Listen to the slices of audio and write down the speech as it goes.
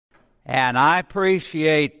And I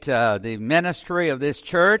appreciate the ministry of this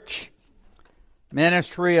church,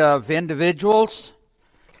 ministry of individuals.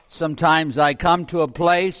 Sometimes I come to a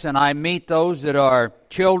place and I meet those that are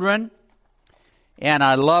children, and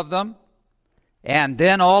I love them. And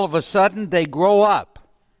then all of a sudden they grow up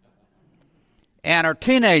and are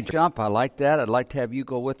teenagers. I like that. I'd like to have you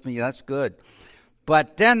go with me. That's good.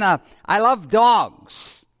 But then I love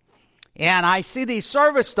dogs. And I see these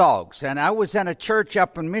service dogs. And I was in a church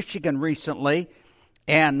up in Michigan recently,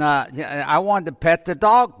 and I wanted to pet the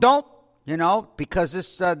dog. Don't, because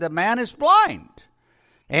the man is blind.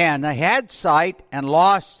 And I had sight and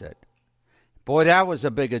lost it. Boy, that was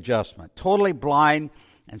a big adjustment. Totally blind.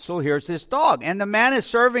 And so here's this dog. And the man is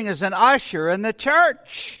serving as an usher in the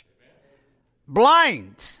church.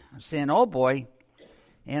 Blind. I'm saying, oh boy.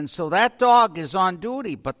 And so that dog is on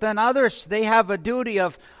duty. But then others, they have a duty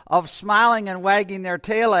of smiling and wagging their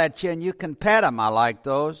tail at you, and you can pet them. I like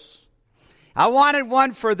those. I wanted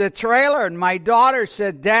one for the trailer, and my daughter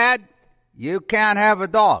said, Dad, you can't have a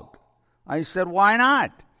dog. I said, why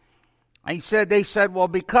not? They said, well,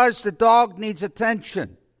 because the dog needs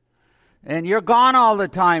attention. And you're gone all the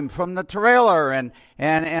time from the trailer, and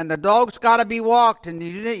the dog's got to be walked. And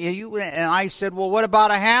I said, well, what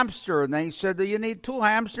about a hamster? And they said, you need 2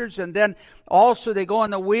 hamsters. And then also they go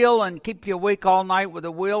on the wheel and keep you awake all night with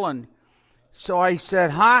the wheel. And so I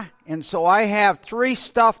said, huh? And so I have 3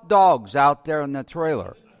 stuffed dogs out there in the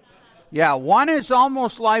trailer. Yeah, one is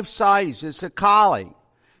almost life size. It's a collie.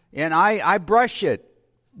 And I brush it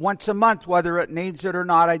once a month, whether it needs it or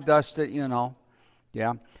not. I dust it,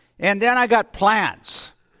 Yeah. And then I got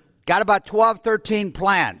plants. Got about 12, 13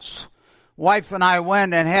 plants. Wife and I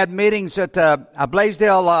went and had meetings at the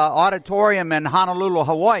Blaisdell Auditorium in Honolulu,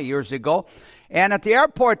 Hawaii years ago. And at the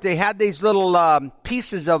airport, they had these little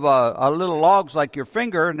pieces of little logs like your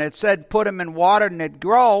finger, and it said put them in water and it'd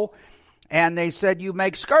grow. And they said, you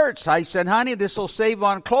make skirts. I said, honey, this will save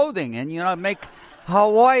on clothing. And, make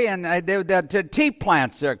Hawaiian, the tea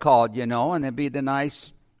plants they're called, and they'd be the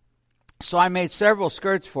nice. So I made several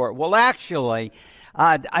skirts for it. Well, actually,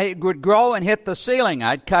 it would grow and hit the ceiling.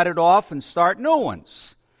 I'd cut it off and start new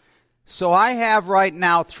ones. So I have right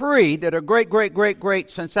now 3 that are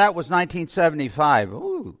great, since that was 1975.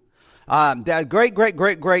 Ooh. The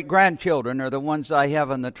great grandchildren are the ones I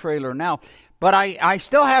have in the trailer now. But I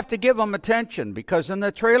still have to give them attention, because in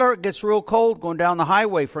the trailer it gets real cold going down the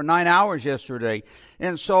highway for 9 hours yesterday.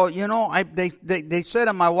 And so, they sit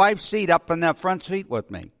in my wife's seat up in that front seat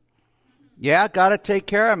with me. Yeah, got to take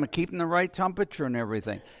care of them and keep them the right temperature and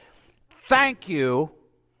everything. Thank you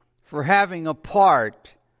for having a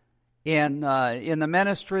part in the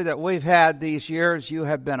ministry that we've had these years. You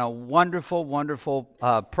have been a wonderful, wonderful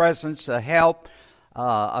presence, a help,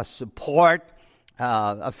 a support,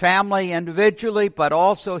 a family individually, but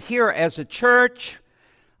also here as a church.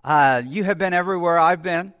 You have been everywhere I've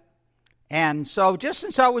been. And so just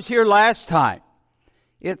since I was here last time,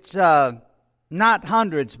 it's not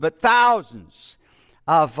hundreds, but thousands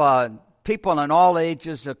of people in all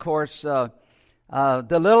ages. Of course, the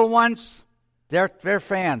little ones, they're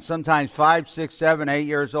fans. Sometimes 5, 6, 7, 8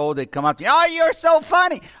 years old, they come up to me, oh, you're so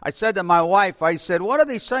funny. I said to my wife, what are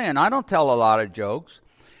they saying? I don't tell a lot of jokes.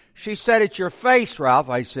 She said, it's your face, Ralph.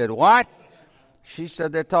 I said, what? She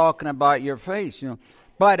said, they're talking about your face.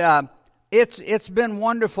 But it's been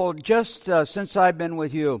wonderful just since I've been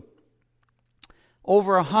with you.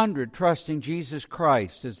 Over 100 trusting Jesus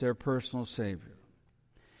Christ as their personal Savior.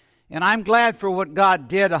 And I'm glad for what God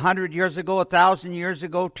did 100 years ago, 1,000 years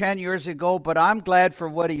ago, 10 years ago, but I'm glad for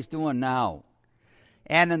what He's doing now.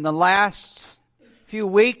 And in the last few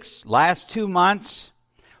weeks, last 2 months,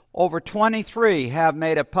 over 23 have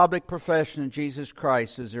made a public profession of Jesus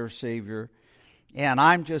Christ as their Savior. And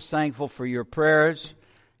I'm just thankful for your prayers,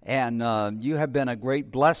 and you have been a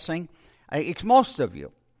great blessing. It's most of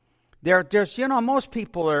you. There's most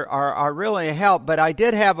people are really a help, but I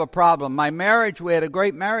did have a problem. My marriage, we had a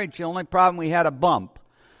great marriage. The only problem, we had a bump.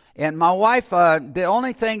 And my wife, the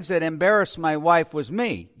only things that embarrassed my wife was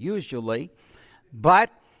me, usually. But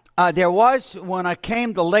there was, when I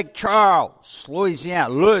came to Lake Charles,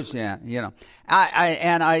 Louisiana,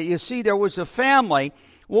 you see, there was a family.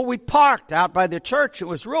 Well, we parked out by the church. It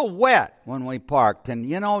was real wet when we parked,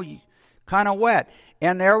 and, kind of wet.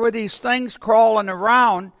 And there were these things crawling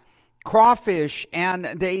around, crawfish, and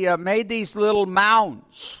they made these little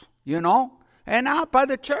mounds, And out by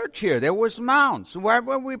the church here, there was mounds where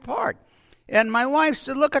we parked. And my wife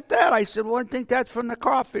said, look at that. I said, well, I think that's from the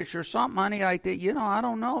crawfish or something, honey. I think, I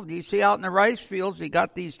don't know. Do you see out in the rice fields, they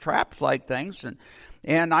got these traps-like things,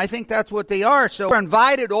 and I think that's what they are. So we're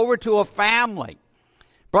invited over to a family.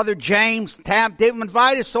 Brother James didn't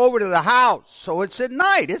invite us over to the house. So it's at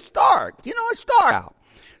night. It's dark. It's dark out.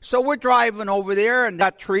 So we're driving over there and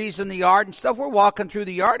got trees in the yard and stuff. We're walking through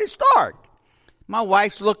the yard. It's dark. My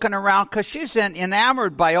wife's looking around because she's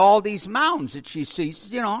enamored by all these mounds that she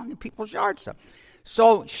sees, in people's yard stuff.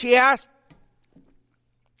 So she asked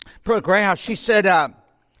Brother Greyhouse, she said, what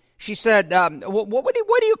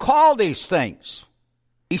do you call these things?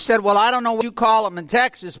 He said, well, I don't know what you call them in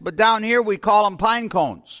Texas, but down here we call them pine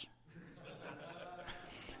cones.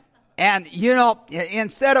 And,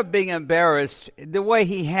 instead of being embarrassed, the way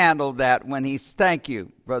he handled that thank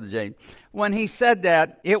you, Brother James. When he said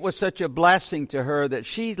that, it was such a blessing to her that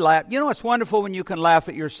she laughed. It's wonderful when you can laugh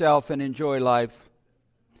at yourself and enjoy life.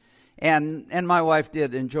 And my wife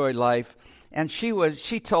did enjoy life. And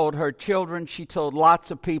she told her children, she told lots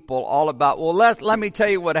of people all about, well, let me tell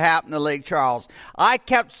you what happened to Lake Charles. I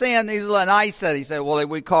kept seeing these, and he said, well,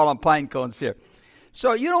 we call them pine cones here.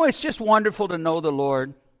 So, it's just wonderful to know the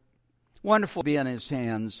Lord. Wonderful to be in His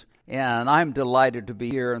hands. And I'm delighted to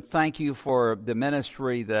be here. And thank you for the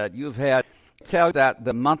ministry that you've had. Tell you that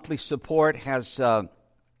the monthly support has, I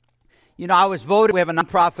was voted, we have a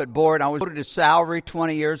nonprofit board. I was voted a salary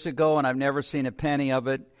 20 years ago, and I've never seen a penny of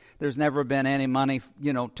it. There's never been any money,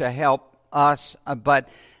 to help us. But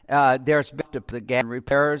there's been the gas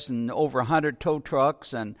repairs and over 100 tow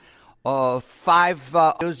trucks and 5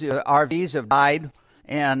 RVs have died.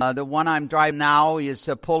 And the one I'm driving now is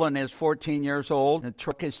pulling is 14 years old. The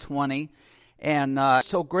truck is 20. And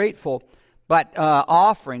so grateful. But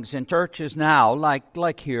offerings in churches now,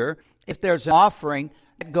 like here, if there's an offering,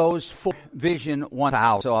 it goes for Vision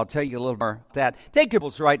 1000. So I'll tell you a little more about that. Take your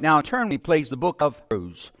Bibles right now and turn me, please, the book of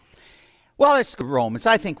Hebrews. Well, let's go to Romans.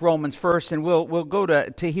 I think Romans first, and we'll go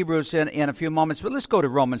to Hebrews in a few moments. But let's go to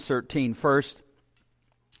Romans 13 first.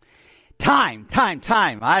 Time.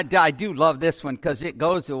 I do love this one because it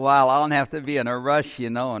goes a while. I don't have to be in a rush,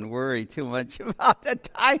 and worry too much about the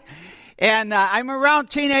time. And I'm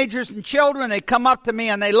around teenagers and children. They come up to me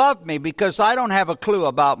and they love me because I don't have a clue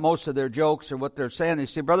about most of their jokes or what they're saying. They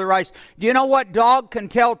say, Brother Rice, do you know what dog can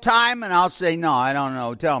tell time? And I'll say, no, I don't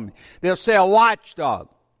know. Tell me. They'll say a watchdog.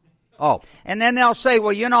 Oh, and then they'll say,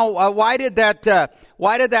 well, why did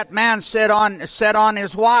that man set on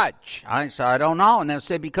his watch? I say, I don't know. And they'll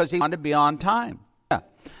say, because he wanted to be on time. Yeah.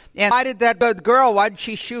 And why did that girl, why did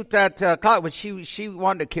she shoot that clock? Well, she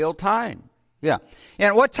wanted to kill time. Yeah.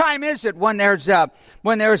 And what time is it when there's 7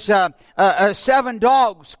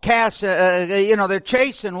 dogs cast, they're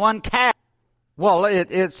chasing one cat? Well,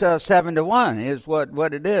 it's 7-1 is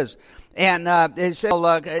what it is. And they say,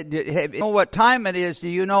 well, you know what time it is? Do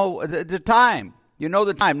you know the time? You know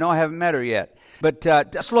the time. No, I haven't met her yet. But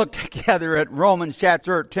let's look together at Romans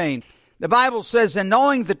chapter 13. The Bible says, and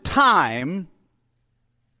knowing the time,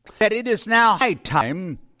 that it is now high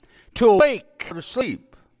time to awake from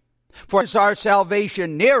sleep. For is our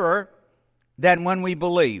salvation nearer than when we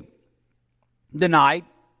believe. The night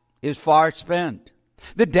is far spent.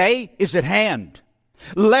 The day is at hand.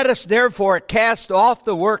 Let us therefore cast off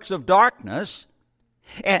the works of darkness,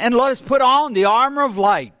 and let us put on the armor of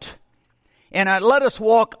light. And let us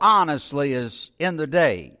walk honestly as in the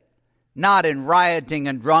day, not in rioting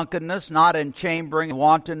and drunkenness, not in chambering and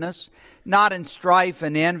wantonness, not in strife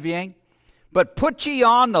and envying, but put ye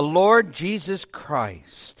on the Lord Jesus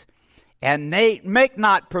Christ, and make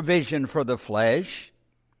not provision for the flesh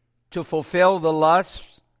to fulfill the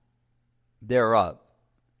lusts thereof.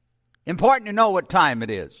 Important to know what time it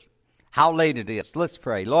is, how late it is. Let's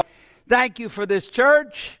pray. Lord, thank you for this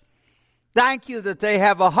church. Thank you that they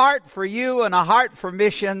have a heart for you and a heart for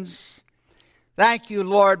missions. Thank you,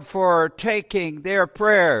 Lord, for taking their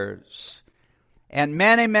prayers. And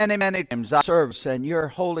many, many, many times I serve, and your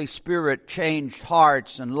Holy Spirit changed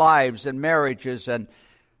hearts and lives and marriages. And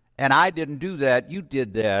I didn't do that. You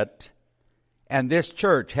did that. And this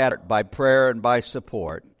church had it by prayer and by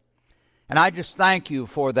support. And I just thank you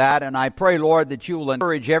for that. And I pray, Lord, that you will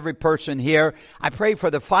encourage every person here. I pray for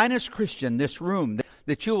the finest Christian in this room,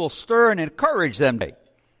 that you will stir and encourage them today.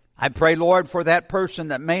 I pray, Lord, for that person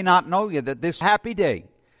that may not know you, that this happy day,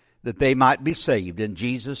 that they might be saved. In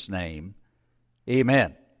Jesus' name,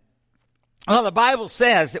 amen. Well, the Bible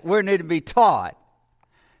says that we need to be taught.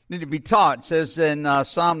 It says in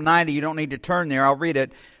Psalm 90, you don't need to turn there. I'll read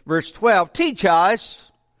it. Verse 12, teach us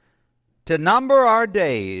to number our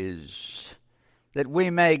days, that we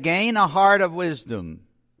may gain a heart of wisdom.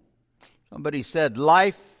 Somebody said,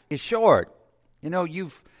 life is short.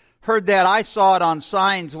 You've heard that. I saw it on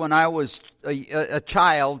signs when I was a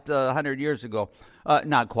child 100 years ago.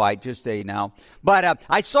 Not quite, just a now. But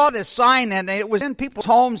I saw this sign, and it was in people's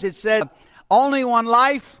homes. It said, only one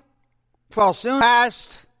life, will soon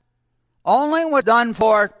pass. Only what's done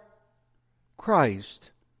for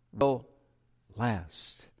Christ will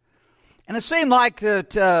last. And it seemed like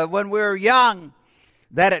that when we were young,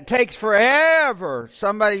 that it takes forever.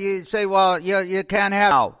 Somebody you say, well, you can't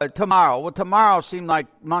have tomorrow. Well, tomorrow seemed like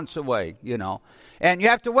months away, And you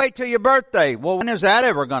have to wait till your birthday. Well, when is that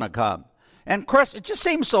ever going to come? And Christmas, it just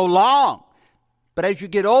seems so long. But as you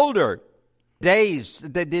get older, days,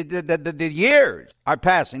 the years are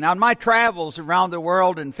passing. Now, in my travels around the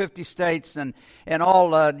world in 50 states and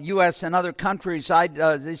all U.S. and other countries,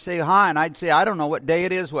 they say hi, and I'd say, I don't know what day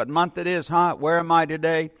it is, what month it is, huh? Where am I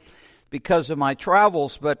today? Because of my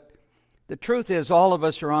travels. But the truth is, all of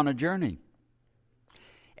us are on a journey.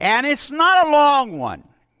 And it's not a long one.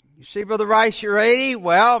 You see, Brother Rice, you're 80.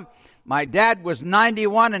 Well, my dad was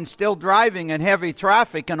 91 and still driving in heavy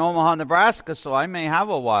traffic in Omaha, Nebraska, so I may have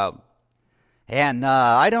a while. And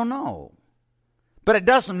I don't know. But it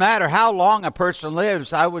doesn't matter how long a person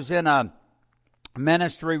lives. I was in a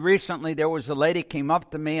ministry recently. There was a lady came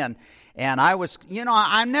up to me, and I was,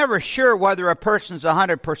 I'm never sure whether a person's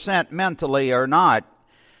 100% mentally or not.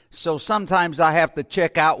 So sometimes I have to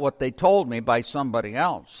check out what they told me by somebody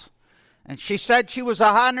else. And she said she was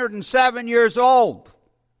 107 years old.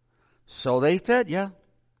 So they said, yeah,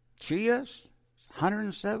 she is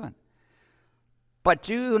 107. But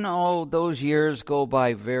those years go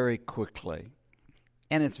by very quickly.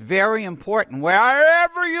 And it's very important,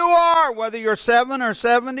 wherever you are, whether you're 7 or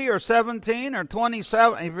 70 or 17 or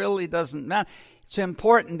 27, it really doesn't matter. It's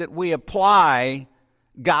important that we apply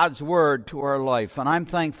God's Word to our life. And I'm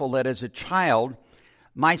thankful that as a child,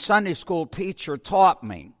 my Sunday school teacher taught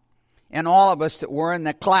me, and all of us that were in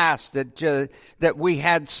the class, that we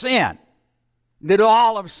had sin, that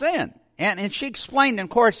all have sinned. And she explained, and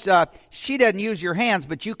of course, she doesn't use your hands,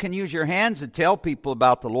 but you can use your hands to tell people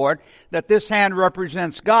about the Lord, that this hand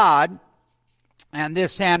represents God, and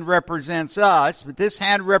this hand represents us, but this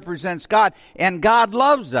hand represents God, and God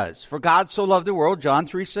loves us. For God so loved the world, John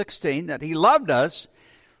 3:16, that He loved us,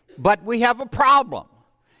 but we have a problem.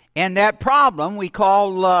 And that problem we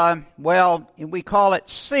call, we call it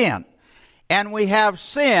sin. And we have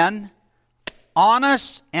sin on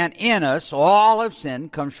us and in us. All have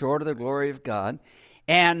sinned, come short of the glory of God.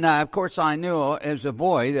 And, of course, I knew as a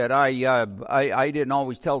boy that I didn't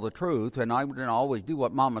always tell the truth, and I didn't always do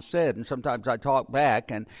what Mama said, and sometimes I talked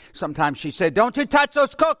back, and sometimes she said, don't you touch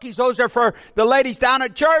those cookies, those are for the ladies down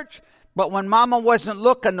at church. But when Mama wasn't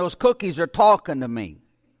looking, those cookies are talking to me.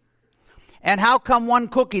 And how come one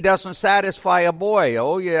cookie doesn't satisfy a boy?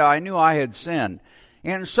 Oh, yeah, I knew I had sinned.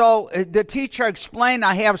 And so the teacher explained,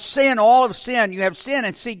 I have sin, all of sin. You have sin,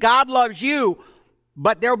 and see, God loves you,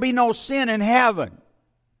 but there will be no sin in heaven.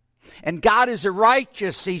 And God is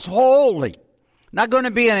righteous, He's holy. Not going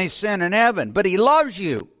to be any sin in heaven, but He loves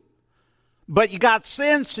you. But you got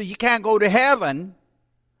sin, so you can't go to heaven,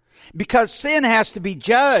 because sin has to be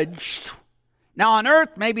judged. Now on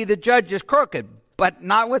earth, maybe the judge is crooked, but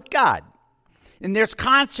not with God. And there's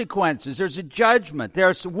consequences. There's a judgment.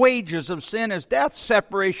 There's wages of sin is death,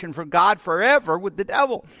 separation from God forever with the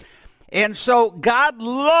devil. And so God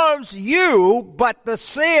loves you, but the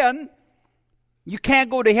sin, you can't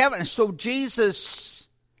go to heaven. So Jesus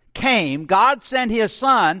came. God sent His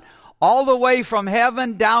Son all the way from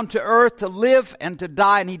heaven down to earth to live and to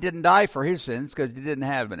die. And He didn't die for His sins because He didn't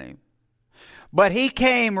have any. But He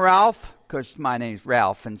came, Ralph, because my name's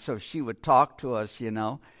Ralph, and so she would talk to us,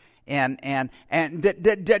 And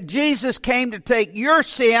that Jesus came to take your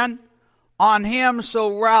sin on Him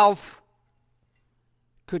so Ralph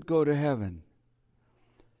could go to heaven.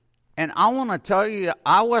 And I want to tell you,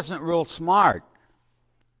 I wasn't real smart,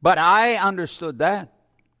 but I understood that.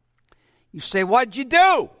 You say, what'd you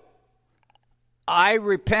do? I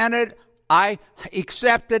repented. I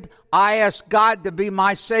accepted. I asked God to be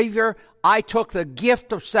my Savior. I took the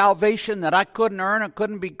gift of salvation that I couldn't earn and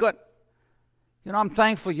couldn't be good. I'm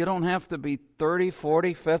thankful you don't have to be 30,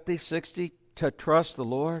 40, 50, 60 to trust the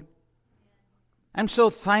Lord. I'm so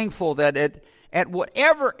thankful that at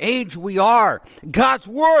whatever age we are, God's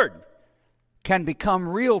Word can become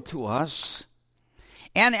real to us.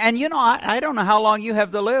 And I don't know how long you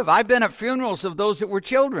have to live. I've been at funerals of those that were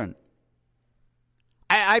children.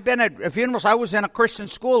 I've been at funerals. I was in a Christian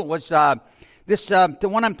school. It was the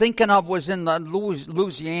one I'm thinking of was in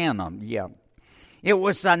Louisiana. Yeah. It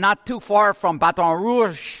was not too far from Baton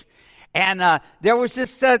Rouge. And there was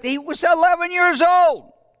this, he was 11 years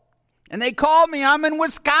old. And they called me, I'm in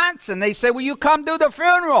Wisconsin. They said, will you come do the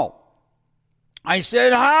funeral? I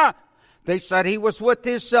said, huh? They said he was with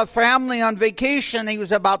his family on vacation. He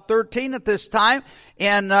was about 13 at this time.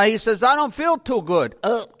 And he says, I don't feel too good.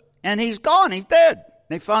 And he's gone. He's dead.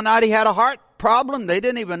 They found out he had a heart problem. They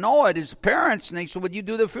didn't even know it. His parents, and they said, would you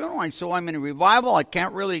do the funeral? I said, I'm in a revival. I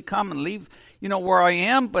can't really come and leave, where I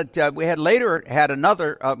am. But we had later had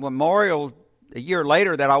another memorial a year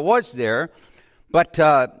later that I was there. But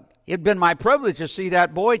it'd been my privilege to see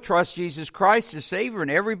that boy trust Jesus Christ as Savior,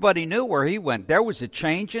 and everybody knew where he went. There was a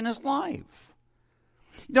change in his life.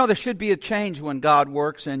 There should be a change when God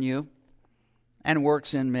works in you and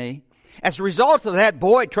works in me. As a result of that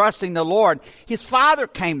boy trusting the Lord, his father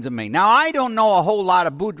came to me. Now, I don't know a whole lot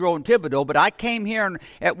of Boudreaux and Thibodeau, but I came here, and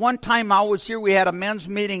at one time I was here, we had a men's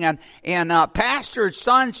meeting, and pastors'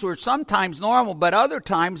 sons were sometimes normal, but other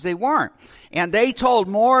times they weren't. And they told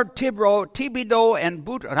more Thibodeau and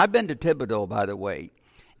Boudreaux, and I've been to Thibodeau, by the way,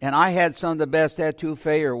 and I had some of the best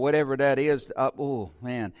etouffee or whatever that is. Oh,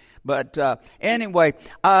 man. But anyway,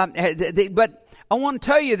 but I want to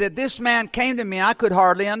tell you that this man came to me. I could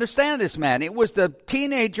hardly understand this man. It was the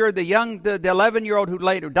teenager, the 11-year-old who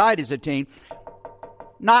later died as a teen.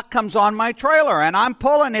 Knock comes on my trailer, and I'm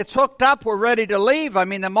pulling. It's hooked up. We're ready to leave.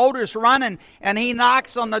 The motor's running, and he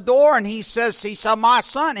knocks on the door, and he says, my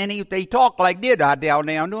son. And he talked like this.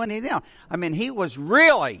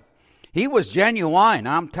 He was genuine,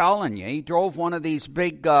 I'm telling you. He drove one of these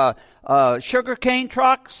big sugarcane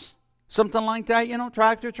trucks, something like that,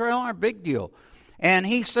 tractor trailer, big deal. And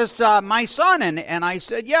he says, my son. And I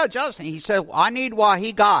said, yeah, Justin. He said, I need what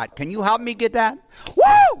he got. Can you help me get that?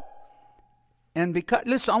 Woo! And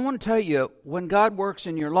listen, I want to tell you, when God works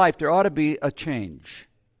in your life, there ought to be a change.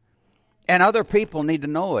 And other people need to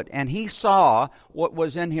know it. And he saw what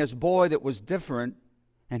was in his boy that was different,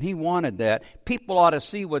 and he wanted that. People ought to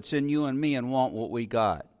see what's in you and me and want what we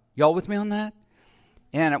got. Y'all with me on that?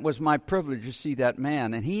 And it was my privilege to see that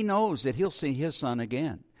man. And he knows that he'll see his son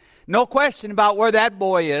again. No question about where that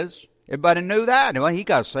boy is. Everybody knew that. Well, he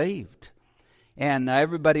got saved. And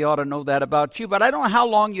everybody ought to know that about you. But I don't know how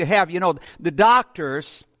long you have. The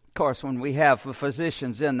doctors, of course, when we have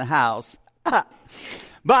physicians in the house.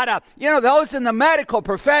 But, those in the medical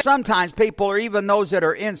profession, sometimes people, or even those that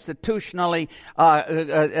are institutionally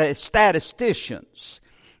statisticians,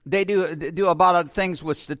 they do a lot of things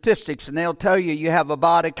with statistics, and they'll tell you have a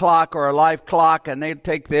body clock or a life clock, and they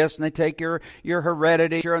take this, and they take your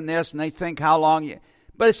heredity and this, and they think how long you...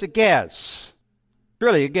 But it's a guess. It's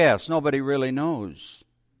really a guess. Nobody really knows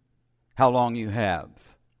how long you have.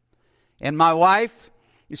 And my wife...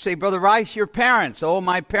 You say, Brother Rice, your parents. Oh,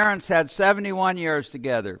 my parents had 71 years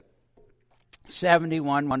together.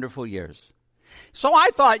 71 wonderful years. So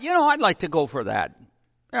I thought, I'd like to go for that.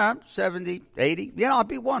 70, 80, it'd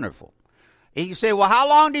be wonderful. And you say, well, how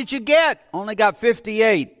long did you get? Only got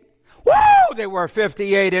 58. Woo! They were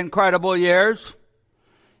 58 incredible years.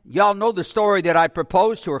 Y'all know the story that I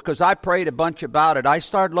proposed to her because I prayed a bunch about it. I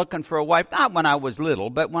started looking for a wife, not when I was little,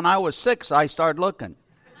 but when I was 6, I started looking.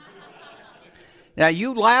 Now,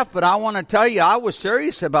 you laugh, but I want to tell you, I was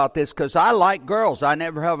serious about this because I like girls. I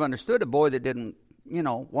never have understood a boy that didn't,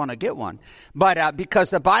 want to get one. But because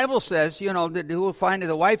the Bible says, that who will find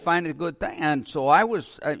the wife find a good thing. And so I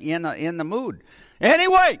was in the mood.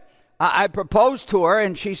 Anyway, I proposed to her,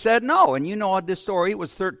 and she said no. And you know what this story, it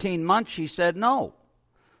was 13 months, she said no.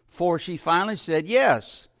 Before she finally said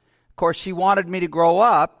yes. Of course, she wanted me to grow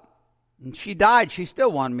up. And she died. She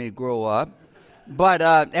still wanted me to grow up. But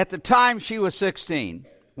at the time, she was 16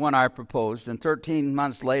 when I proposed, and 13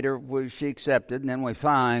 months later, she accepted, and then we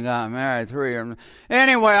finally got married 3 years.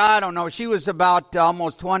 Anyway, I don't know. She was about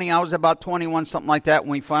almost 20. I was about 21, something like that,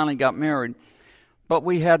 when we finally got married. But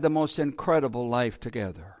we had the most incredible life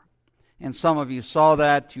together. And some of you saw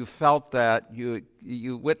that, you felt that,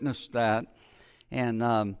 you witnessed that, and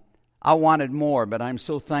I wanted more, but I'm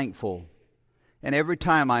so thankful. And every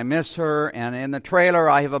time I miss her, and in the trailer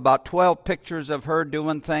I have about 12 pictures of her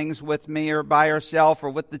doing things with me or by herself or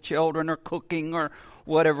with the children or cooking or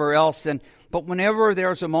whatever else. But whenever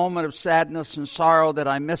there's a moment of sadness and sorrow that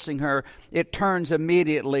I'm missing her, it turns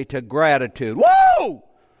immediately to gratitude. Woo!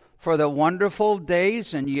 For the wonderful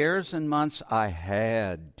days and years and months I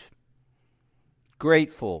had.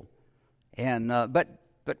 Grateful. And but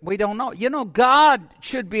we don't know. God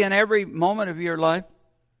should be in every moment of your life.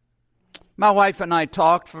 My wife and I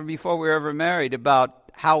talked before we were ever married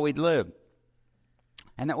about how we'd live.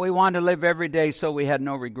 And that we wanted to live every day so we had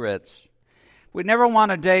no regrets. We'd never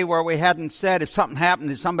want a day where we hadn't said, if something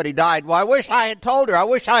happened, if somebody died, well, I wish I had told her. I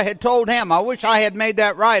wish I had told him. I wish I had made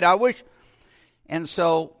that right. I wish. And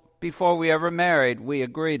so before we ever married, we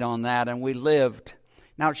agreed on that and we lived.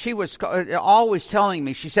 Now, she was always telling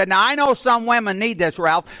me, she said, now, I know some women need this,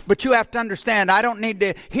 Ralph, but you have to understand, I don't need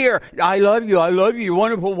to hear, I love you, your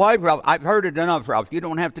wonderful wife, Ralph. I've heard it enough, Ralph. You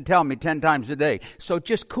don't have to tell me 10 times a day. So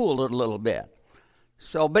just cool it a little bit.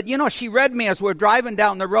 So, but she read me as we're driving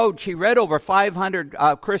down the road. She read over 500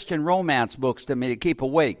 Christian romance books to me to keep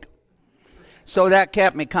awake. So that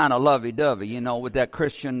kept me kind of lovey-dovey, with that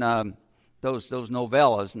Christian, those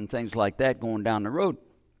novellas and things like that going down the road.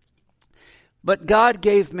 But God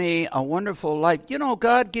gave me a wonderful life.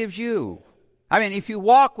 God gives you. If you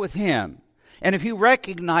walk with Him, and if you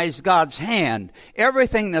recognize God's hand,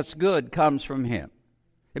 everything that's good comes from Him.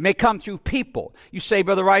 It may come through people. You say,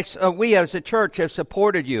 Brother Rice, we as a church have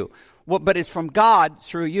supported you. Well, but it's from God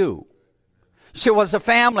through you. So it was a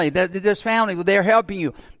family, this family, they're helping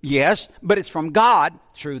you. Yes, but it's from God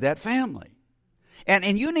through that family.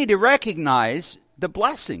 And you need to recognize the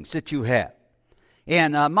blessings that you have.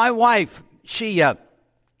 And my wife, she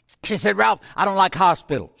said, Ralph, I don't like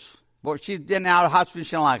hospitals. Well, she's been out of hospital,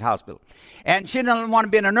 she don't like hospitals. And she doesn't want to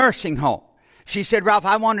be in a nursing home. She said, Ralph,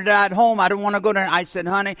 I wanted to die at home. I don't want to go there. I said,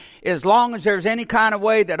 honey, as long as there's any kind of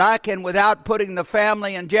way that I can, without putting the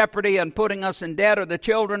family in jeopardy and putting us in debt or the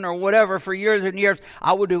children or whatever for years and years,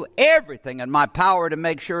 I will do everything in my power to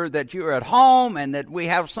make sure that you're at home and that we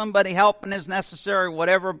have somebody helping as necessary,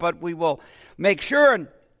 whatever, but we will make sure.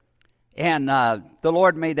 And the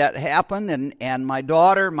Lord made that happen. And my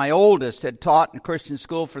daughter, my oldest, had taught in Christian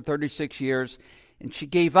school for 36 years, and she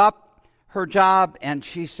gave up her job, and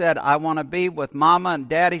she said, I want to be with Mama and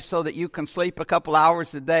Daddy so that you can sleep a couple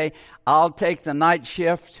hours a day. I'll take the night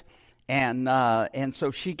shift. And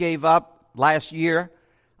so she gave up last year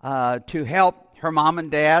to help her mom and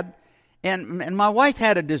dad. And my wife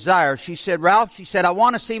had a desire. She said, Ralph, I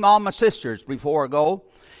want to see all my sisters before I go.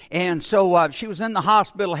 And so she was in the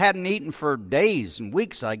hospital, hadn't eaten for days and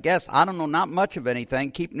weeks, I guess. I don't know, not much of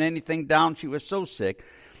anything, keeping anything down. She was so sick.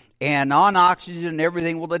 And on oxygen and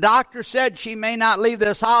everything. Well, the doctor said she may not leave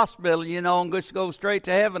this hospital, and just go straight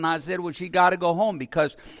to heaven. I said, well, she got to go home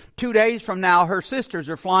because 2 days from now, her sisters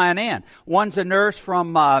are flying in. One's a nurse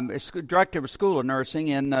from, director of school of nursing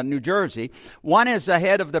in New Jersey. One is the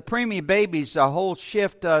head of the preemie babies, a whole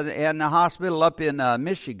shift in the hospital up in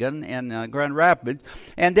Michigan, in Grand Rapids.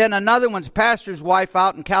 And then another one's pastor's wife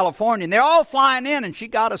out in California. And they're all flying in, and she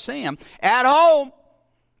got to see them at home.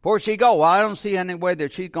 Before she go, well, I don't see any way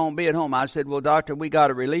that she's going to be at home. I said, well, doctor, we got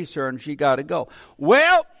to release her and she got to go.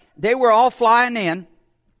 Well, they were all flying in,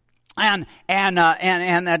 and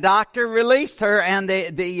the doctor released her, and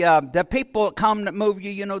the people that come to move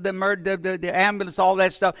you, the ambulance, all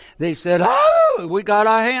that stuff, they said, oh, we got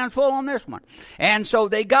our hands full on this one. And so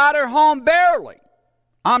they got her home barely.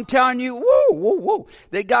 I'm telling you, woo.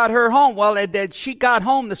 They got her home. Well, she got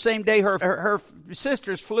home the same day her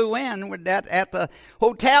sisters flew in at the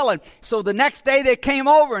hotel. And so the next day they came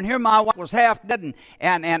over, and here my wife was half dead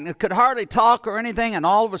and could hardly talk or anything. And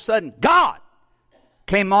all of a sudden, God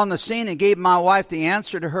came on the scene and gave my wife the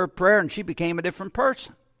answer to her prayer, and she became a different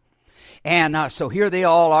person. And so here they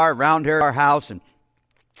all are around here, our house,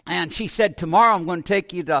 and she said, tomorrow I'm going to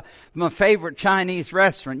take you to my favorite Chinese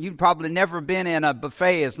restaurant. You've probably never been in a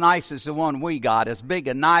buffet as nice as the one we got, as big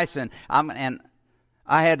and nice. And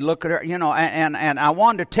I had to look at her, and I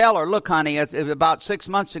wanted to tell her, look, honey, it was about 6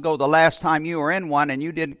 months ago the last time you were in one, and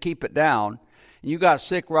you didn't keep it down. You got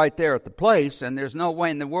sick right there at the place, and there's no way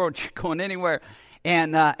in the world you're going anywhere.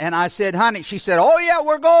 And I said, honey, she said, oh, yeah,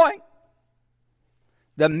 we're going.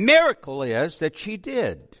 The miracle is that she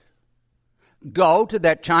did go to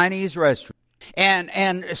that Chinese restaurant.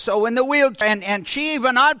 And so in the wheelchair, and she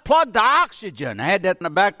even unplugged the oxygen. I had that in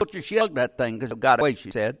the back, put your shield that thing, because it got away,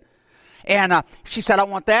 she said. And she said, I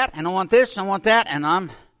want that, and I want this, and I want that. And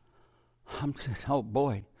I'm oh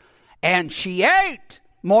boy. And she ate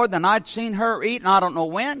more than I'd seen her eat, and I don't know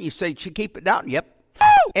when. You say, she keep it down? Yep.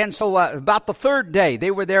 And so about the third day,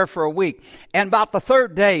 they were there for a week. And about the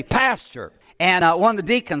third day, pastor and one of the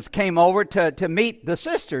deacons came over to meet the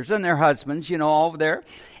sisters and their husbands, over there.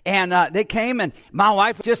 And they came, and my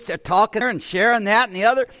wife was just talking to her and sharing that and the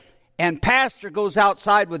other. And pastor goes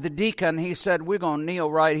outside with the deacon. He said, we're going to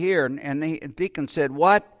kneel right here. And the deacon said,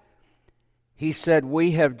 what? He said,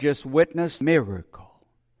 we have just witnessed a miracle.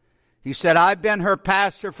 He said, I've been her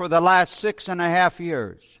pastor for the last 6.5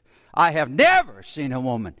 years. I have never seen a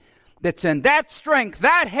woman that's in that strength,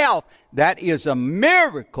 that health. That is a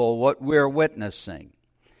miracle what we're witnessing.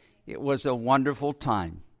 It was a wonderful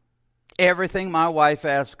time. Everything my wife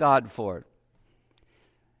asked God for.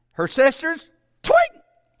 Her sisters, twing,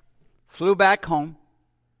 flew back home.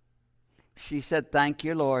 She said, thank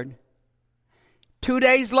you, Lord. 2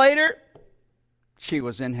 days later, she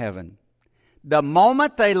was in heaven. The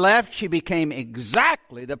moment they left, she became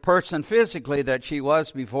exactly the person physically that she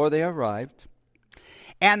was before they arrived.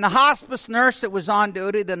 And the hospice nurse that was on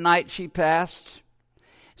duty the night she passed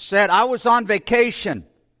said, I was on vacation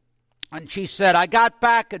And she said, I got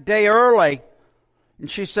back a day early.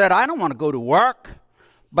 And she said, I don't want to go to work.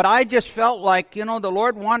 But I just felt like, the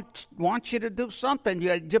Lord wants you to do something.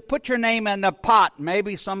 You put your name in the pot.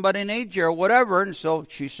 Maybe somebody needs you or whatever. And so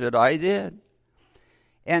she said, I did.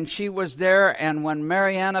 And she was there, and when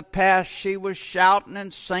Mariana passed, she was shouting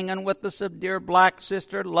and singing with us, dear black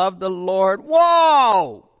sister, love the Lord.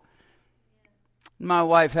 Whoa! My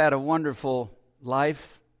wife had a wonderful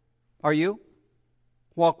life. Are you?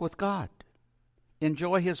 Walk with God.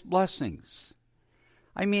 Enjoy His blessings.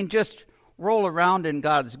 Just roll around in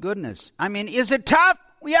God's goodness. Is it tough?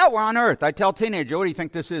 Well, yeah, we're on earth. I tell teenagers, what do you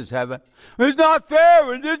think this is, heaven? It's not fair.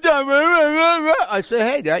 I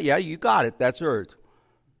say, hey, yeah, you got it. That's earth.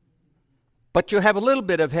 But you have a little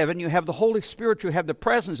bit of heaven. You have the Holy Spirit. You have the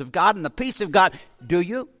presence of God and the peace of God. Do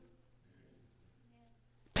you?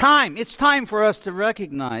 Time. It's time for us to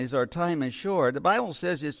recognize our time is short. The Bible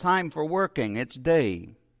says it's time for working. It's day.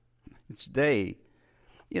 It's day.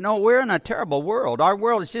 We're in a terrible world. Our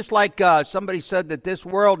world is just like somebody said that this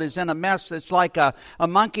world is in a mess. It's like a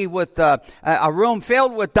monkey with a room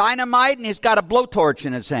filled with dynamite, and he's got a blowtorch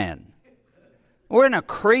in his hand. We're in a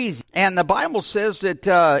crazy. And the Bible says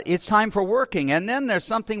that it's time for working. And then there's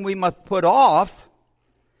something we must put off.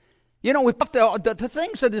 We put the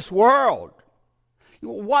things of this world.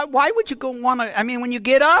 Why would you go want to? When you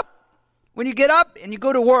get up and you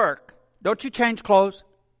go to work, don't you change clothes?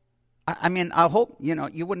 I hope,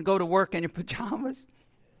 you wouldn't go to work in your pajamas.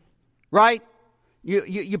 Right?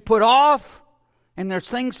 You put off, and there's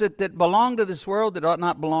things that belong to this world that ought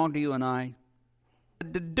not belong to you and I.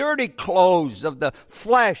 The dirty clothes of the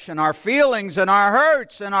flesh and our feelings and our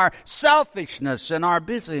hurts and our selfishness and our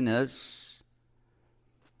busyness.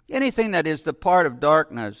 Anything that is the part of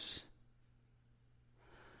darkness.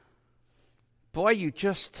 Boy,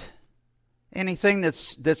 anything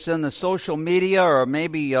that's in the social media or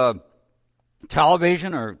maybe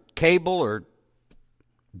television or cable or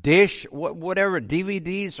dish, whatever,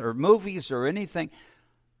 DVDs or movies or anything.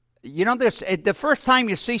 The first time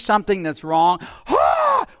you see something that's wrong,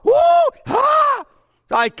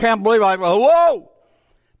 I can't believe I go, whoa.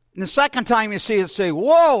 And the second time you see it, say,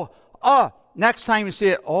 whoa. Next time you see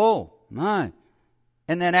it, oh, my.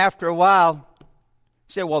 And then after a while,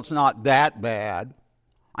 you say, well, it's not that bad.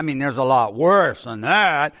 There's a lot worse than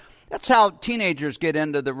that. That's how teenagers get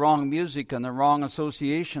into the wrong music and the wrong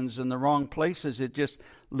associations and the wrong places. It just,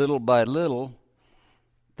 little by little,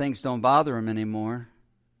 things don't bother them anymore.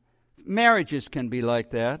 Marriages can be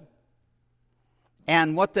like that.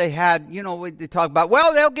 And what they had, they talk about,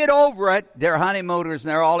 well, they'll get over it. They're honeymooners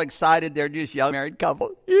and they're all excited. They're just young married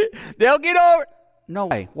couple. They'll get over it. No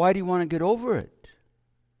way. Why do you want to get over it?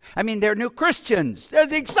 They're new Christians.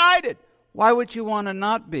 They're excited. Why would you want to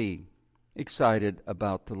not be excited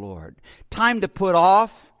about the Lord? Time to put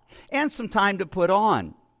off and some time to put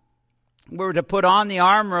on. We're to put on the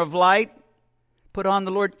armor of light. Put on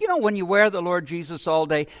the Lord. When you wear the Lord Jesus all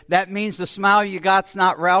day, that means the smile you got's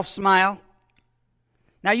not Ralph's smile.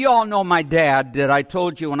 Now, you all know my dad that I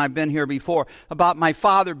told you when I've been here before about my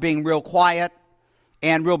father being real quiet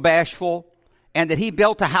and real bashful, and that he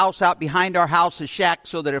built a house out behind our house, a shack,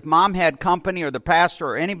 so that if Mom had company or the pastor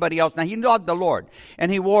or anybody else, now he loved the Lord,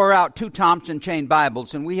 and he wore out 2 Thompson chain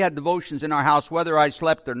Bibles, and we had devotions in our house whether I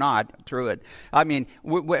slept or not through it.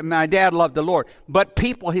 My dad loved the Lord, but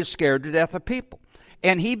he's scared to death of people.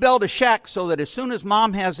 And he built a shack so that as soon as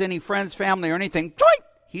Mom has any friends, family, or anything,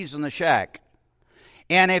 he's in the shack.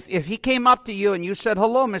 And if he came up to you and you said,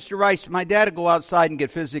 hello, Mr. Rice, my dad would go outside and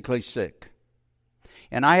get physically sick.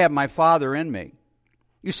 And I have my father in me.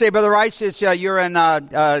 You say, Brother Rice, you're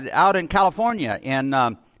out in California,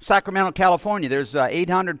 in Sacramento, California. There's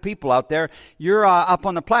 800 people out there. You're up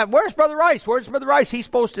on the platform. Where's Brother Rice? Where's Brother Rice? He's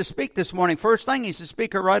supposed to speak this morning. First thing, he's the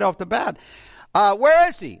speaker right off the bat. Where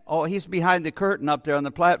is he? Oh, he's behind the curtain up there on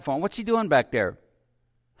the platform. What's he doing back there?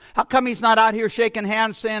 How come he's not out here shaking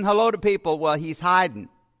hands, saying hello to people? Well, he's hiding.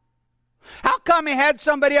 How come he had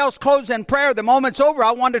somebody else close in prayer? The moment's over.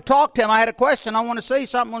 I wanted to talk to him. I had a question. I want to say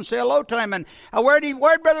something. I want to say hello to him. And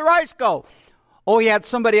where'd Brother Rice go? Oh, he had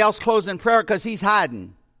somebody else close in prayer because he's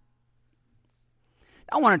hiding.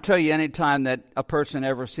 I want to tell you, anytime that a person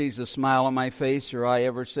ever sees a smile on my face or I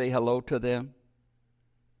ever say hello to them,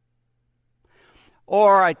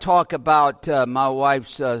 or I talk about my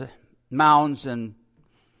wife's mounds and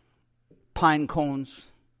pine cones,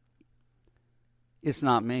 it's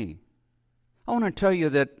not me. I want to tell you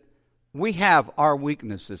that we have our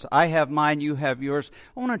weaknesses. I have mine, you have yours.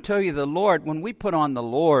 I want to tell you the Lord, when we put on the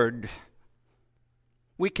Lord,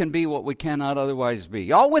 we can be what we cannot otherwise be.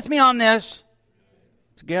 Y'all with me on this?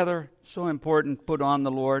 Together, so important, put on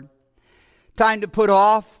the Lord. Time to put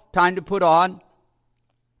off time to put on.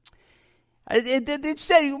 It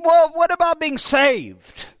said, well, what about being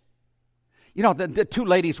saved? You know, the two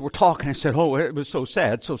ladies were talking and said, oh, it was so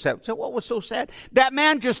sad, so sad. So what was so sad? That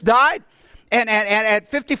man just died. And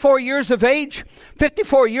at 54 years of age,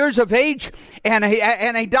 and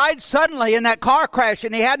he died suddenly in that car crash,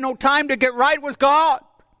 and he had no time to get right with God.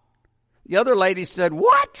 The other lady said,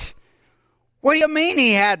 what? What do you mean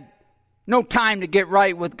he had no time to get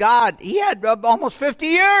right with God? He had almost 50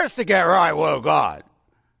 years to get right with God.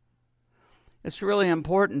 It's really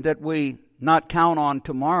important that we not count on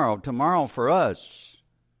tomorrow. Tomorrow for us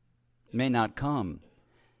may not come.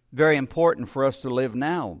 Very important for us to live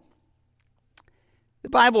now. The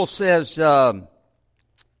Bible says that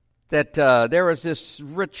there is this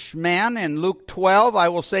rich man in Luke 12. I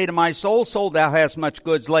will say to my soul, soul, thou hast much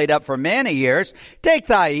goods laid up for many years. Take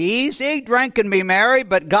thy ease, eat, drink, and be merry.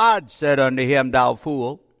 But God said unto him, thou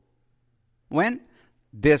fool, when?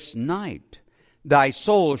 This night thy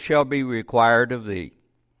soul shall be required of thee.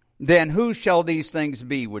 Then who shall these things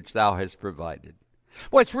be which thou hast provided?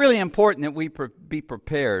 Well, it's really important that we be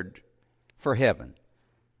prepared for heaven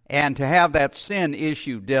and to have that sin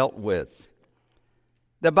issue dealt with.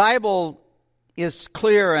 The Bible is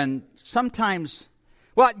clear, and sometimes,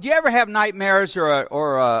 well, do you ever have nightmares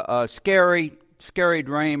or a scary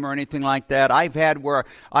dream or anything like that? I've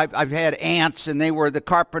had ants, and they were the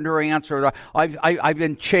carpenter ants, or I've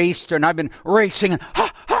been chased and I've been racing,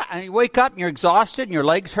 and you wake up and you're exhausted and your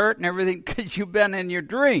legs hurt and everything because you've been in your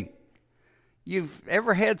dream. You've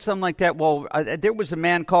ever had something like that? Well, there was a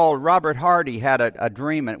man called Robert Hardy had a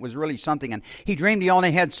dream, and it was really something. And he dreamed he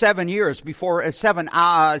only had 7 days before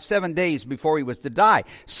he was to die.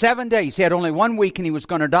 7 days. He had only 1 week, and he was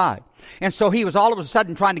going to die. And so he was all of a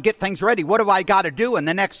sudden trying to get things ready. What have I got to do in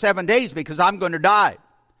the next 7 days because I'm going to die?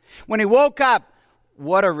 When he woke up,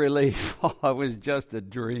 what a relief! Oh, it was just a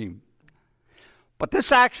dream. But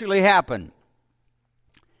this actually happened.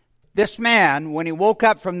 This man, when he woke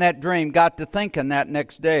up from that dream, got to thinking that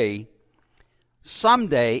next day,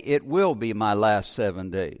 someday it will be my last 7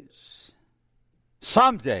 days.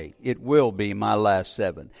 Someday it will be my last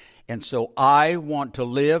 7. And so I want to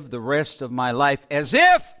live the rest of my life as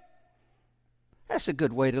if. That's a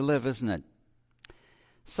good way to live, isn't it?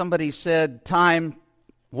 Somebody said time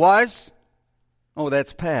was. Oh,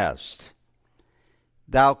 that's past.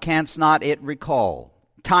 Thou canst not it recall.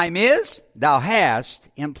 Time is, thou hast,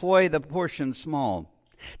 employ the portion small.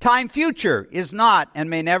 Time future is not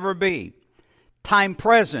and may never be. Time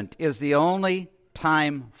present is the only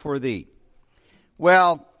time for thee.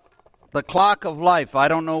 Well, the clock of life, I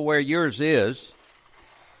don't know where yours is,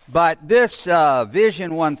 but this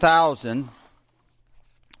Vision 1000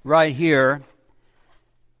 right here,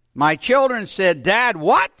 my children said, Dad,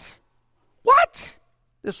 what? What?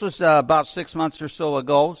 This was about 6 months or so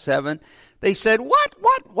ago, 7. They said,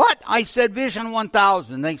 what? I said, Vision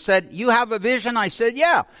 1000. They said, you have a vision? I said,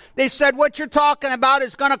 yeah. They said, what you're talking about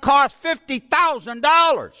is going to cost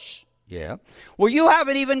 $50,000. Yeah. Well, you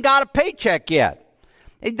haven't even got a paycheck yet.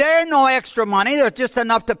 There's no extra money. There's just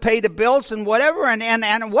enough to pay the bills and whatever.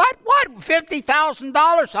 And what?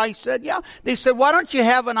 $50,000? I said, yeah. They said, why don't you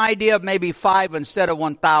have an idea of maybe 5 instead of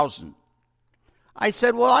 1,000? I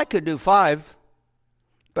said, well, I could do 5.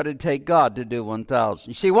 But it'd take God to do 1,000.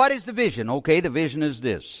 You see, what is the vision? Okay, the vision is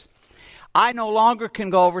this. I no longer can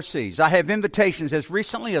go overseas. I have invitations as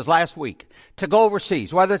recently as last week to go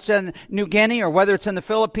overseas, whether it's in New Guinea or whether it's in the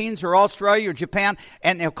Philippines or Australia or Japan.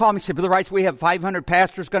 And they'll call me and say, Brother Rice, we have 500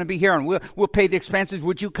 pastors going to be here, and we'll pay the expenses.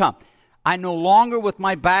 Would you come? I no longer with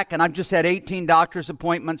my back, and I've just had 18 doctor's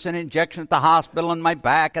appointments and injection at the hospital in my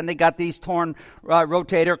back, and they got these torn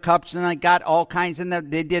rotator cuffs, and I got all kinds, and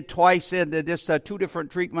they did twice, just 2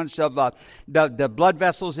 different treatments of the blood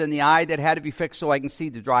vessels in the eye that had to be fixed so I can see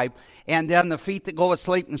the drive, and then the feet that go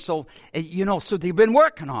asleep, and so, so they've been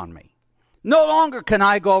working on me. No longer can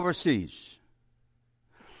I go overseas.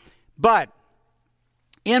 But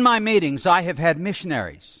in my meetings, I have had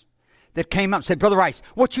missionaries that came up and said, Brother Rice,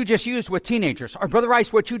 what you just used with teenagers, or Brother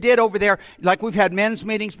Rice, what you did over there, like we've had men's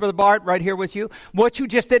meetings, Brother Bart, right here with you, what you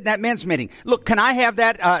just did in that men's meeting. Look, can I have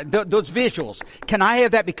that, those visuals? Can I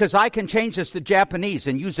have that because I can change this to Japanese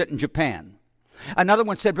and use it in Japan? Another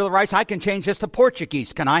one said, Brother Rice, I can change this to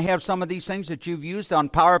Portuguese. Can I have some of these things that you've used on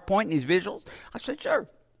PowerPoint, these visuals? I said, sure.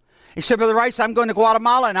 He said, Brother Rice, I'm going to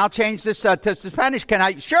Guatemala and I'll change this to Spanish. Can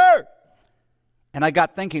I? Sure. And I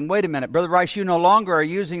got thinking, wait a minute, Brother Rice, you no longer are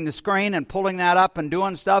using the screen and pulling that up and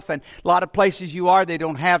doing stuff. And a lot of places you are, they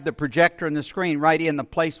don't have the projector and the screen right in the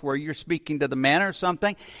place where you're speaking to the men or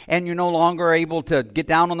something. And you're no longer able to get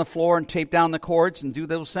down on the floor and tape down the cords and do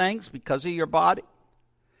those things because of your body.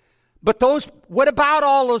 But what about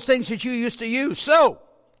all those things that you used to use? So,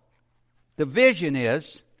 the vision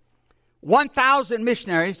is 1,000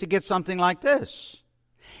 missionaries to get something like this.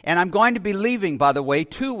 And I'm going to be leaving, by the way,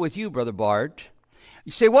 2 with you, Brother Bart.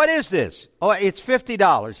 You say, what is this? Oh, it's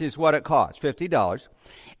 $50 is what it costs, $50.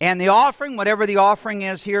 And the offering, whatever the offering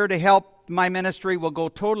is here to help my ministry, will go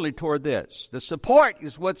totally toward this. The support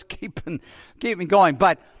is what's keeping going.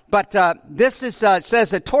 But this is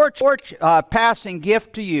says a torch passing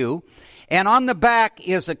gift to you. And on the back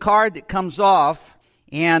is a card that comes off.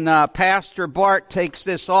 And Pastor Bart takes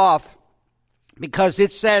this off because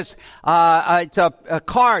it says it's a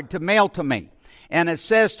card to mail to me. And it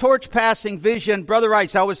says, Torch Passing Vision. Brother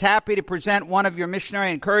Rice, I was happy to present one of your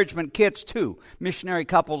missionary encouragement kits to missionary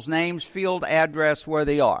couples' names, field, address, where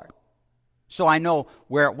they are. So I know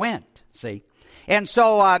where it went, see. And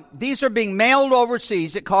so these are being mailed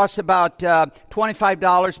overseas. It costs about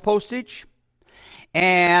 $25 postage.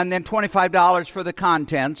 And then $25 for the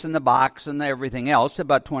contents and the box and everything else,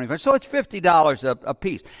 about $25. So it's $50 a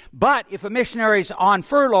piece. But if a missionary's on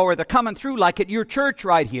furlough or they're coming through like at your church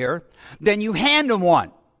right here, then you hand them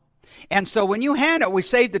one. And so when you hand it, we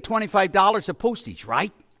save the $25 of postage,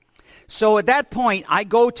 right? So at that point, I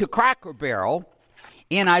go to Cracker Barrel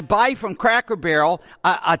and I buy from Cracker Barrel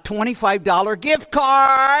a $25 gift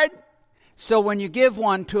card. So when you give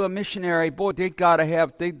one to a missionary, boy, they got to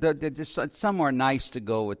have just somewhere nice to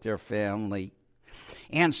go with their family.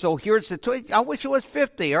 And so here's the, I wish it was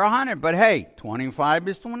 50 or 100, but hey, 25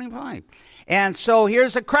 is 25. And so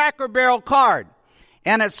here's a Cracker Barrel card.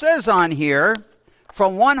 And it says on here,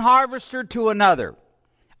 from one harvester to another,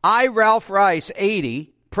 I, Ralph Rice,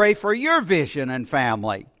 80, pray for your vision and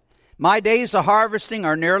family. My days of harvesting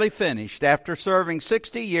are nearly finished. After serving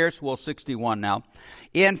 60 years, 61 now,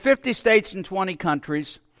 in 50 states and 20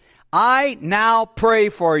 countries, I now pray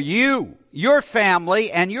for you, your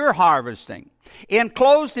family, and your harvesting.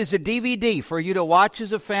 Enclosed is a DVD for you to watch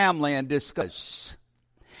as a family and discuss.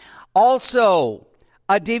 Also,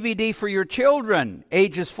 a DVD for your children,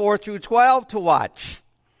 ages 4 through 12, to watch.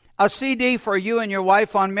 A CD for you and your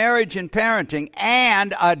wife on marriage and parenting,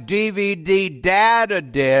 and a DVD data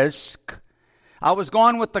disc. I was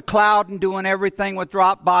going with the cloud and doing everything with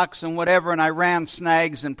Dropbox and whatever, and I ran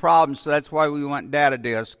snags and problems, so that's why we went data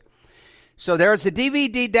disc. So there's a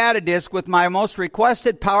DVD data disc with my most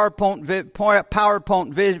requested PowerPoint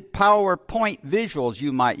visuals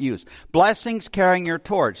you might use. Blessings Carrying Your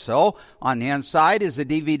Torch. So on the inside is a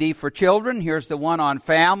DVD for children. Here's the one on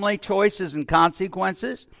family choices and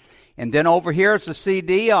consequences. And then over here is a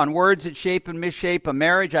CD on words that shape and misshape a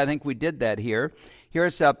marriage. I think we did that here.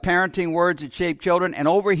 Here's parenting words that shape children. And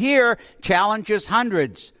over here, challenges,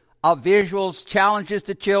 hundreds of visuals, challenges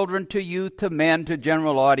to children, to youth, to men, to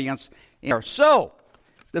general audience. So,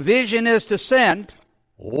 the vision is to send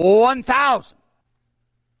 1,000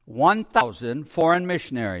 foreign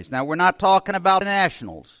missionaries. Now, we're not talking about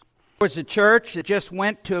nationals. There was a church that just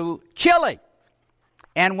went to Chile.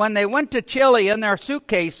 And when they went to Chile, in their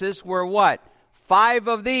suitcases were what? 5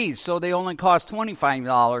 of these, so they only cost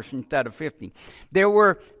 $25 instead of $50. There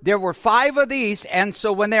were 5 of these, and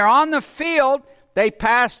so when they're on the field, they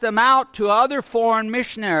passed them out to other foreign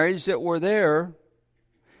missionaries that were there.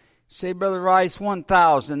 Say, Brother Rice,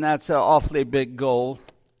 1,000, that's an awfully big goal.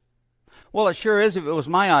 Well, it sure is if it was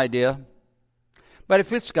my idea. But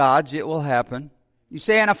if it's God's, it will happen. You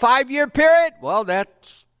say in a 5-year period? Well,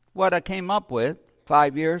 that's what I came up with,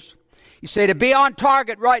 5 years. You say to be on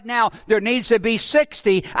target right now, there needs to be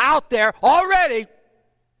 60 out there already.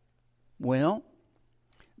 Well,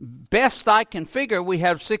 best I can figure, we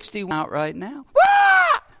have 60 out right now.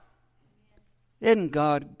 Ah! Isn't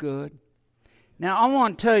God good? Now, I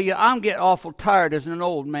want to tell you, I'm getting awful tired as an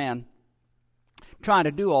old man trying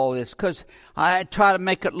to do all this, because I try to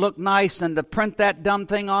make it look nice, and to print that dumb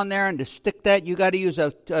thing on there and to stick that, you got to use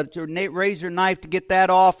a razor knife to get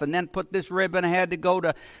that off, and then put this ribbon. I had to go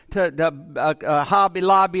to Hobby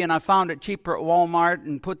Lobby, and I found it cheaper at Walmart,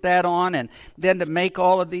 and put that on, and then to make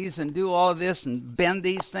all of these and do all of this and bend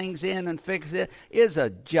these things in and fix it is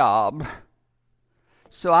a job.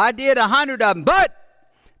 So I did 100 of them, but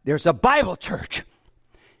there's a Bible church,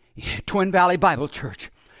 Twin Valley Bible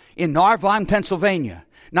Church, in Narvine, Pennsylvania,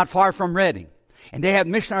 not far from Reading. And they had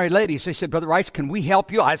missionary ladies. They said, Brother Rice, can we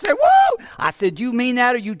help you? I said, woo! I said, you mean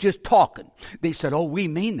that, or you just talking? They said, oh, we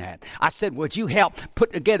mean that. I said, would you help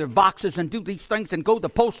put together boxes and do these things and go to the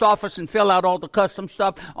post office and fill out all the custom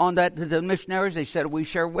stuff on that to the missionaries? They said, we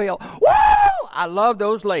sure will. Woo! I love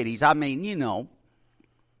those ladies. I mean, you know,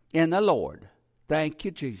 in the Lord. Thank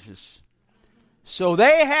you, Jesus. So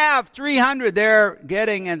they have 300 they're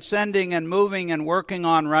getting and sending and moving and working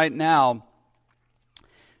on right now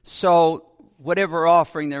So whatever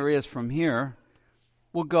offering there is from here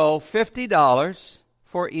will go $50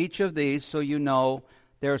 for each of these, so you know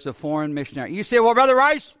there's a foreign missionary. You say, well, Brother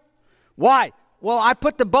Rice, why? Well, I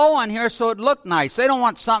put the bow on here so it looked nice. They don't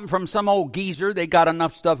want something from some old geezer. They got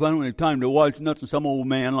enough stuff. I don't have time to watch nothing, some old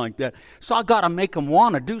man like that. So I got to make them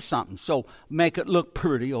want to do something. So make it look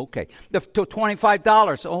pretty. Okay. The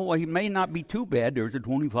 $25. Oh, well, it may not be too bad. There's a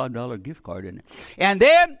 $25 gift card in it. And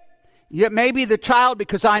then maybe the child,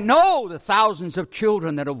 because I know the thousands of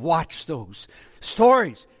children that have watched those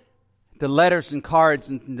stories, the letters and cards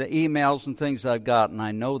and the emails and things I've gotten.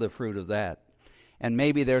 I know the fruit of that. And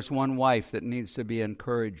maybe there's one wife that needs to be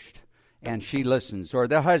encouraged, and she listens, or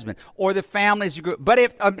the husband, or the family's group. But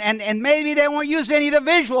if and maybe they won't use any of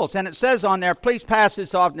the visuals, and it says on there, please pass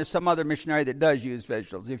this off to some other missionary that does use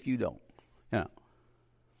visuals. If you don't,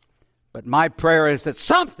 But my prayer is that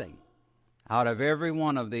something out of every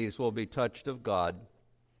one of these will be touched of God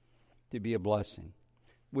to be a blessing.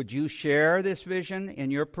 Would you share this vision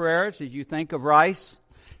in your prayers as you think of Rice?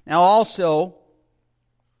 Now, also,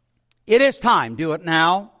 it is time. Do it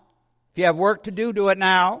now. If you have work to do, do it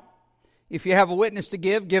now. If you have a witness to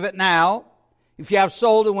give it now. If you have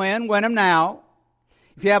soul to win them now.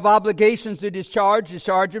 If you have obligations to discharge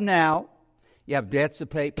them now. You have debts to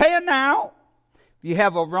pay them now. If you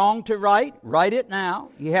have a wrong to write it now.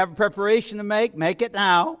 You have a preparation to make it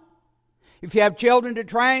now. If you have children to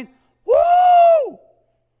train, woo!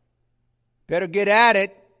 Better get at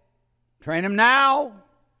it. Train them now.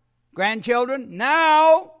 Grandchildren,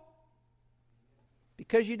 now.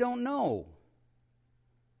 Because you don't know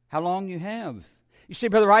how long you have. You say,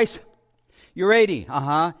 Brother Rice, you're 80.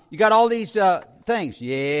 You got all these things.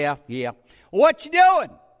 Yeah. What you doing?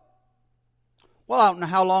 Well, I don't know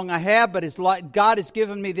how long I have, but it's like God has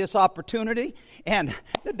given me this opportunity. And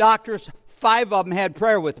the doctors, 5 of them had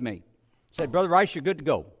prayer with me. Said, Brother Rice, you're good to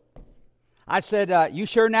go. I said, you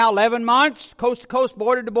sure now? 11 months, coast to coast,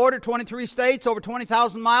 border to border, 23 states, over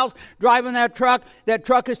 20,000 miles, driving that truck. That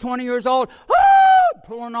truck is 20 years old.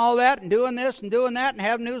 Pulling all that and doing this and doing that and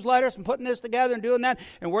having newsletters and putting this together and doing that.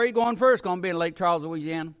 And where are you going first? Going to be in Lake Charles,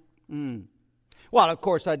 Louisiana? Well, of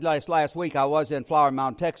course, last week I was in Flower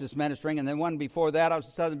Mound, Texas, ministering, and then one before that I was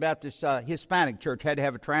at Southern Baptist Hispanic Church. Had to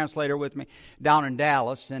have a translator with me down in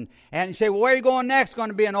Dallas. And you say, well, where are you going next? Going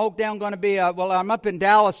to be in Oakdale. I'm going to be, I'm up in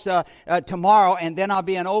Dallas tomorrow, and then I'll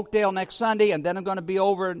be in Oakdale next Sunday, and then I'm going to be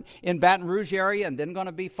over in Baton Rouge area, and then going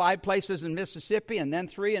to be 5 places in Mississippi, and then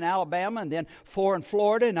 3 in Alabama, and then 4 in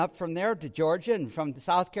Florida, and up from there to Georgia, and from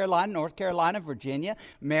South Carolina, North Carolina, Virginia,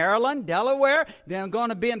 Maryland, Delaware. Then I'm going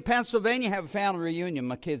to be in Pennsylvania, have a family reunion.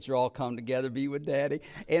 My kids are all come together, be with Daddy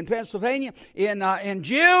in Pennsylvania in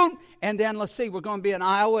June, and then let's see, we're going to be in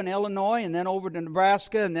Iowa and Illinois, and then over to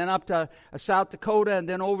Nebraska, and then up to South Dakota, and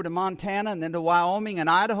then over to Montana, and then to Wyoming and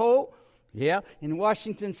Idaho. Yeah, in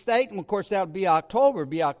Washington State, and of course that would be October.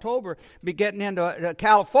 Be getting into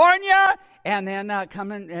California, and then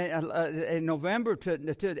coming in November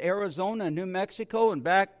to Arizona and New Mexico, and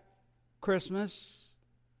back Christmas,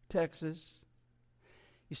 Texas.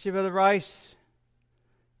 You see, Brother Rice,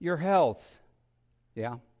 your health.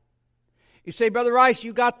 Yeah. You say, Brother Rice,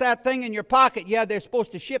 you got that thing in your pocket. Yeah, they're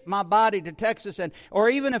supposed to ship my body to Texas. Or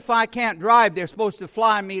even if I can't drive, they're supposed to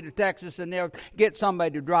fly me to Texas, and they'll get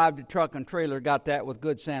somebody to drive the truck and trailer. Got that with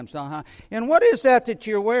Good Samson, And what is that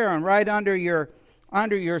you're wearing right under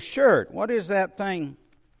your shirt? What is that thing?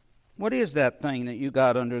 What is that thing that you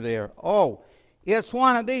got under there? Oh, it's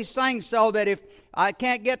one of these things so that if I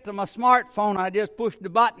can't get to my smartphone, I just push the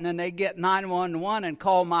button and they get 911 and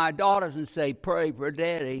call my daughters and say, pray for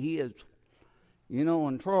Daddy. He is,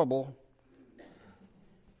 in trouble.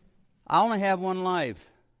 I only have one life.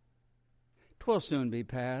 'Twill soon be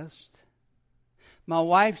past. My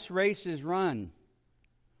wife's race is run.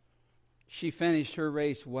 She finished her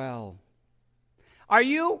race well. Are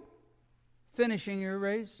you finishing your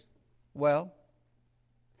race well?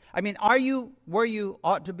 Are you where you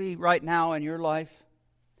ought to be right now in your life?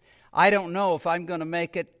 I don't know if I'm going to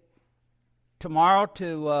make it tomorrow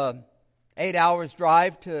to 8 hours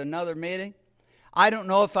drive to another meeting. I don't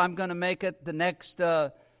know if I'm going to make it the next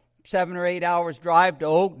 7 or 8 hours drive to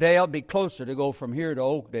Oakdale. It'd be closer to go from here to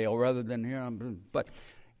Oakdale rather than here. But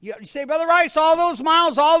you say, Brother Rice, all those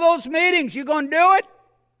miles, all those meetings, you going to do it?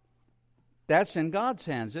 That's in God's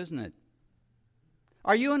hands, isn't it?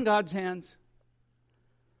 Are you in God's hands?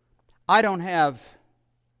 I don't have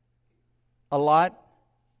a lot,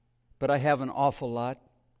 but I have an awful lot.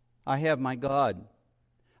 I have my God.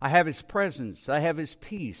 I have His presence. I have His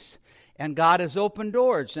peace. And God has opened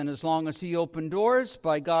doors. And as long as He opened doors,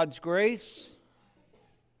 by God's grace,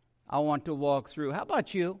 I want to walk through. How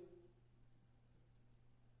about you?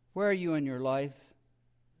 Where are you in your life?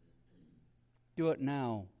 Do it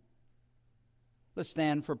now. Let's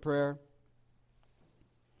stand for prayer.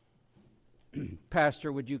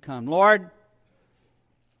 Pastor, would you come? Lord,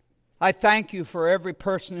 I thank you for every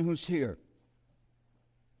person who's here.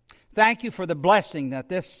 Thank you for the blessing that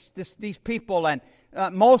these people and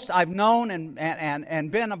most I've known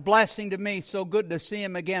and been a blessing to me. So good to see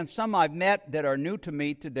them again. Some I've met that are new to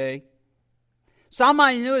me today. Some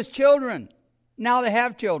I knew as children. Now they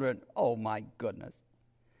have children. Oh my goodness.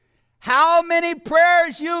 How many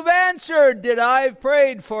prayers you've answered did I've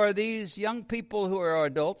prayed for these young people who are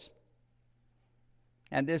adults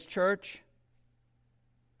and this church.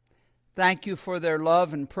 Thank you for their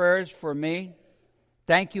love and prayers for me.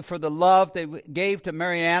 Thank you for the love they gave to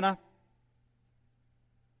Mariana.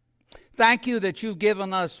 Thank you that you've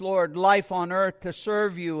given us, Lord, life on earth to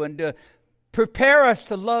serve you and to prepare us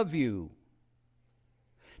to love you.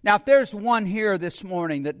 Now, if there's one here this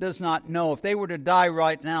morning that does not know, if they were to die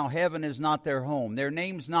right now, heaven is not their home. Their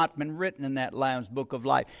name's not been written in that Lamb's Book of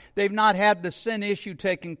Life. They've not had the sin issue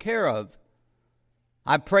taken care of.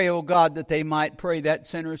 I pray, oh God, that they might pray that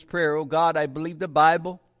sinner's prayer. Oh God, I believe the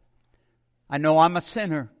Bible. I know I'm a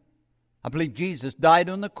sinner. I believe Jesus died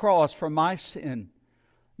on the cross for my sin.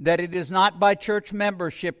 That it is not by church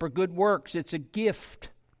membership or good works. It's a gift.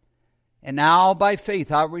 And now by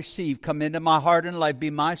faith I receive. Come into my heart and life. Be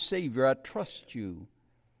my Savior. I trust you.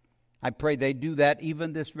 I pray they do that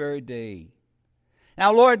even this very day.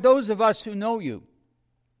 Now, Lord, those of us who know you,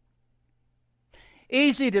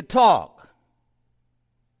 easy to talk,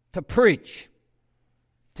 to preach,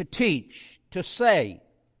 to teach, to say,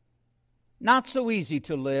 not so easy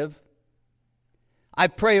to live. I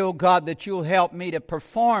pray, oh God, that you'll help me to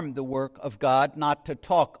perform the work of God, not to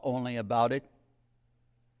talk only about it.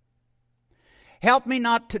 Help me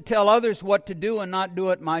not to tell others what to do and not do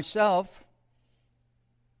it myself.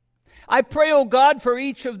 I pray, oh God, for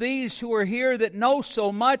each of these who are here that know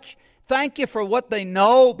so much. Thank you for what they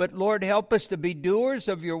know, but Lord, help us to be doers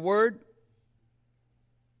of your word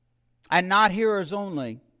and not hearers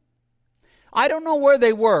only. I don't know where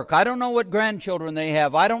they work. I don't know what grandchildren they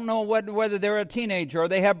have. I don't know whether they're a teenager or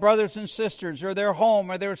they have brothers and sisters or their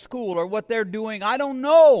home or their school or what they're doing. I don't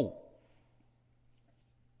know.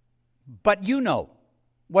 But you know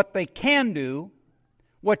what they can do,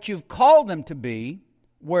 what you've called them to be,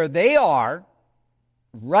 where they are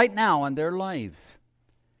right now in their life.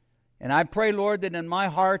 And I pray, Lord, that in my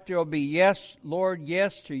heart there will be yes, Lord,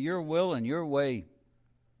 yes to your will and your way.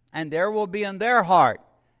 And there will be in their heart,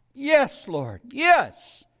 yes, Lord,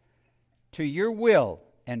 yes, to your will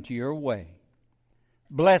and to your way.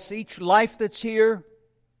 Bless each life that's here,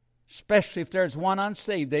 especially if there's one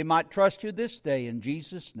unsaved. They might trust you this day in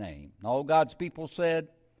Jesus' name. All God's people said,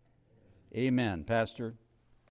 amen. Pastor.